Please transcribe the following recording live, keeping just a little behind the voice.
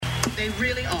They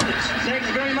really aren't. Thanks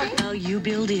very much. Well, you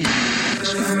build in.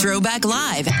 Throwback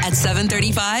Live at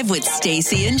 7:35 with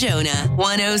Stacy and Jonah.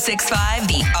 106.5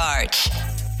 The Arch.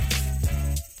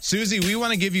 Susie, we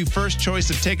want to give you first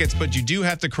choice of tickets, but you do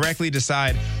have to correctly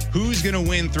decide who's going to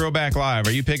win Throwback Live.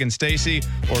 Are you picking Stacy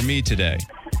or me today?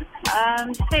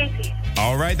 Stacy.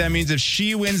 All right, that means if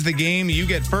she wins the game, you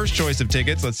get first choice of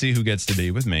tickets. Let's see who gets to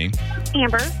be with me.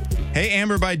 Amber. Hey,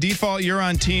 Amber, by default, you're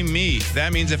on Team Me.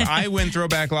 That means if I win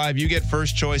Throwback Live, you get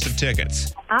first choice of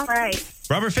tickets. All right.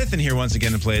 Robert Fithen here once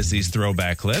again to play us these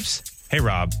throwback clips. Hey,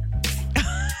 Rob.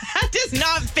 That does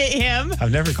not fit him.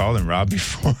 I've never called him Rob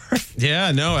before.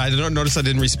 Yeah, no, I don't notice I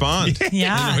didn't respond.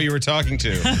 Yeah. I didn't know who you were talking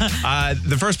to.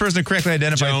 The first person to correctly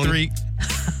identify Joan.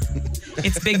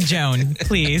 It's Big Joan,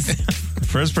 please.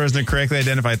 First person to correctly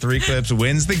identify 3 clips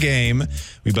wins the game.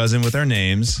 We buzz in with our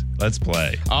names. Let's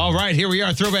play. All right, here we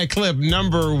are. Throwback clip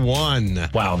number 1.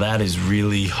 Wow, that is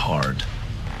really hard.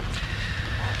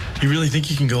 You really think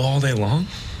you can go all day long?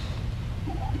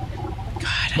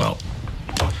 God. Well,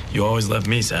 you always left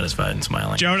me satisfied and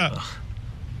smiling. Jonah. Ugh.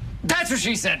 That's what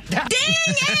she said. Dang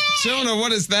it! Jonah,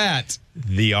 what is that?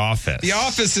 The Office. The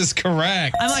Office is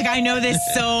correct. I'm like, I know this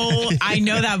I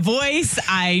know that voice.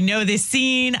 I know this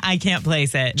scene. I can't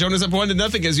place it. Jonah's up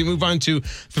 1-0 as you move on to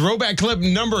throwback clip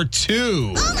number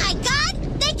 2. Oh my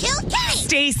God! They killed Kenny.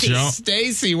 Stacy.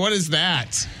 Stacy, what is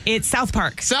that? It's South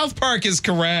Park. South Park is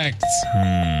correct.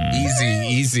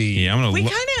 Easy. Yeah, I'm We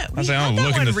gonna kind of I'm gonna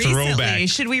look in the throwback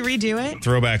Should we redo it?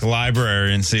 throwback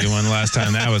library and see when last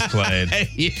time that was played.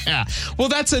 Yeah. Well,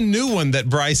 that's a new one that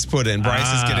Bryce put in.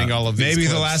 Bryce is getting all of these Maybe the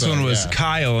clips, last so, one was yeah.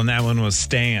 Kyle and that one was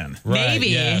Stan. Right, Maybe.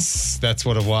 Yes, that's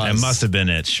what it was. That must have been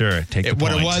it. Sure. Take the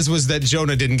What point. it was that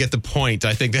Jonah didn't get the point.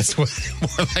 I think that's what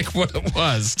more like what it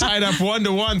was. Tied up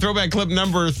 1-1. Throwback clip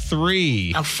number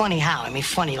 3. I'm funny how? I mean,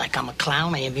 funny like I'm a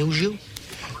clown. I amuse you.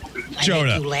 I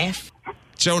Jonah. make you laugh.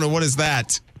 Jonah, what is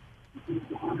that?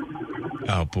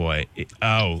 Oh boy.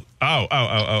 Oh.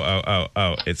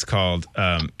 It's called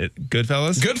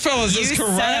Goodfellas. Goodfellas You is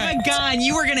correct. son of a gun.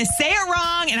 You were going to say it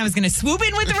wrong, and I was going to swoop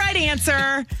in with the right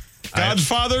answer.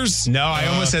 Godfathers? No, I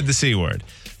almost said the C word.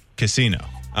 Casino.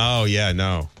 Oh, yeah,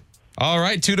 no. All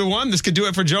right, 2-1. This could do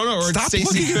it for Jonah, or Stop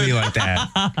Stacey looking at me like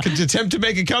that. could attempt to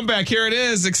make a comeback. Here it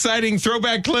is. Exciting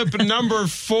throwback clip number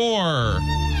 4.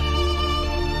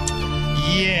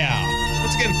 Yeah.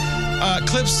 Once again,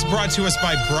 clips brought to us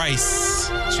by Bryce,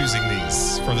 choosing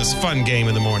these for this fun game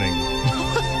in the morning.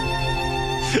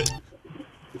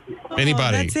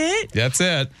 Anybody? That's it? That's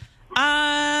it.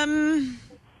 Fun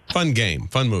game.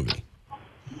 Fun movie.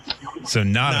 So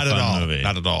not a at fun all. movie.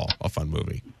 Not at all a fun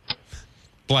movie.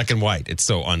 Black and white. It's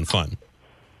so unfun.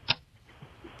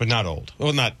 But not old.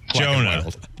 Well, not black and white Jonah.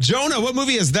 old. Jonah, what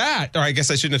movie is that? Or I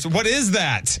guess I shouldn't have. What is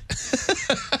that?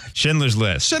 Schindler's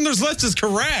List. Schindler's List is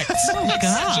correct. Oh, my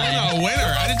God. Jonah, a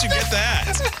winner. How did you get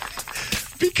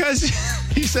that? Because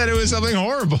he said it was something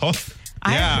horrible.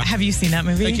 Yeah. Have you seen that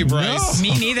movie? Thank you, Bryce.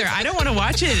 Me neither. I don't want to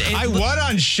watch it. I won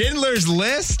on Schindler's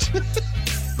List?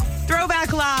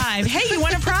 Throwback Live. Hey, you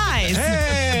won a prize.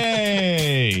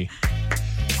 Hey!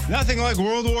 Nothing like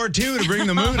World War II to bring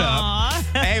the mood up. Aw.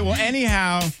 Hey, well,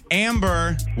 anyhow,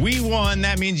 Amber, we won.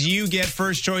 That means you get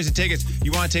first choice of tickets.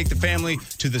 You want to take the family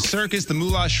to the circus, the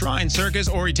Moolah Shrine Circus,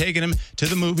 or you taking them to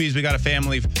the movies? We got a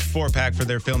family 4-pack for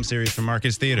their film series from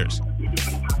Marcus Theaters.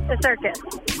 The circus.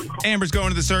 Amber's going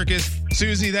to the circus.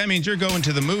 Susie, that means you're going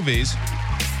to the movies.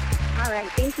 All right.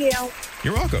 Thank you.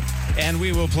 You're welcome. And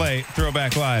we will play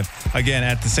Throwback Live again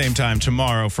at the same time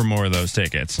tomorrow for more of those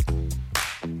tickets.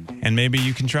 And maybe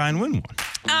you can try and win one.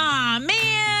 Aw,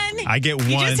 man. I get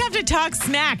You one. just have to talk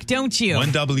smack, don't you?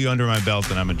 One W under my belt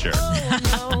and I'm a jerk.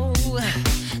 Oh, no.